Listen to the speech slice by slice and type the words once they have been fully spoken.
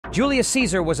Julius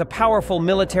Caesar was a powerful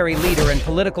military leader and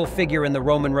political figure in the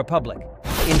Roman Republic.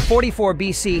 In 44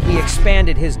 BC, he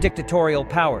expanded his dictatorial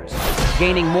powers,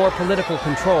 gaining more political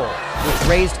control, which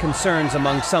raised concerns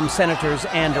among some senators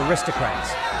and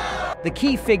aristocrats. The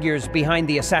key figures behind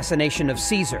the assassination of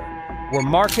Caesar were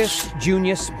Marcus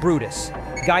Junius Brutus,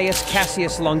 Gaius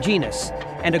Cassius Longinus,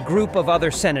 and a group of other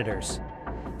senators.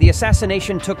 The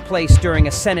assassination took place during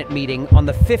a Senate meeting on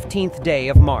the 15th day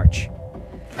of March.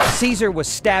 Caesar was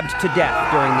stabbed to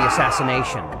death during the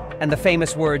assassination, and the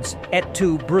famous words, "Et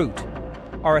tu, Brute,"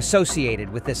 are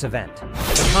associated with this event.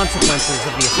 The consequences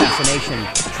of the assassination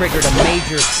triggered a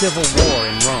major civil war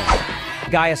in Rome.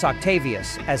 Gaius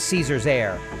Octavius, as Caesar's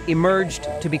heir, emerged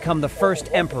to become the first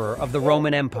emperor of the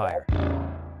Roman Empire.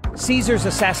 Caesar's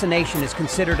assassination is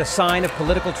considered a sign of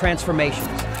political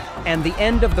transformations and the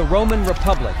end of the Roman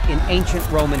Republic in ancient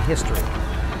Roman history.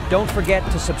 Don't forget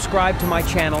to subscribe to my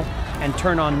channel and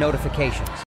turn on notifications.